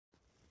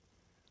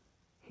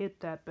hit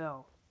that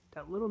bell,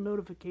 that little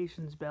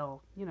notifications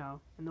bell, you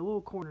know, in the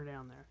little corner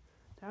down there.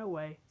 That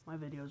way, my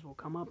videos will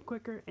come up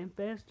quicker and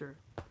faster.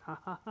 Ha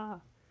ha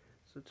ha.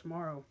 So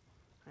tomorrow,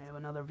 I have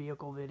another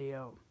vehicle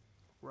video.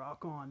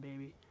 Rock on,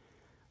 baby.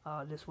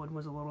 This one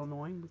was a little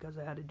annoying because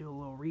I had to do a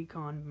little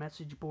recon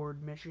message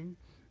board mission,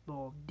 a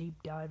little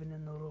deep diving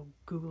in the little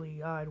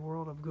googly-eyed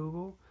world of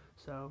Google.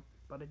 So,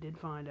 but I did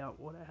find out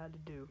what I had to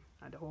do.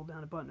 I had to hold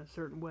down a button a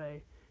certain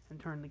way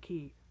and turn the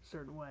key a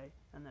certain way,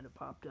 and then it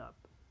popped up.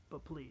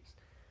 But please,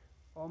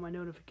 all my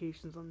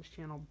notifications on this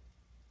channel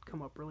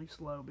come up really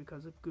slow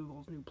because of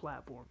Google's new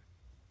platform.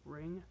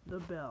 Ring the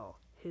bell,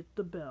 hit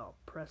the bell,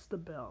 press the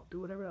bell,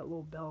 do whatever that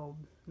little bell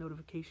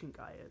notification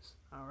guy is,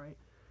 alright?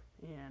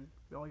 And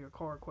all your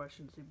car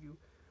questions, if you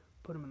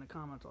put them in the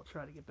comments, I'll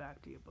try to get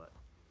back to you. But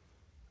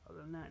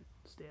other than that,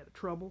 stay out of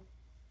trouble,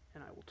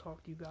 and I will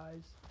talk to you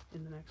guys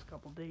in the next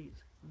couple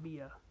days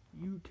via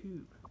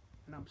YouTube.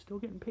 And I'm still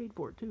getting paid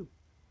for it too,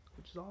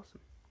 which is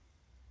awesome.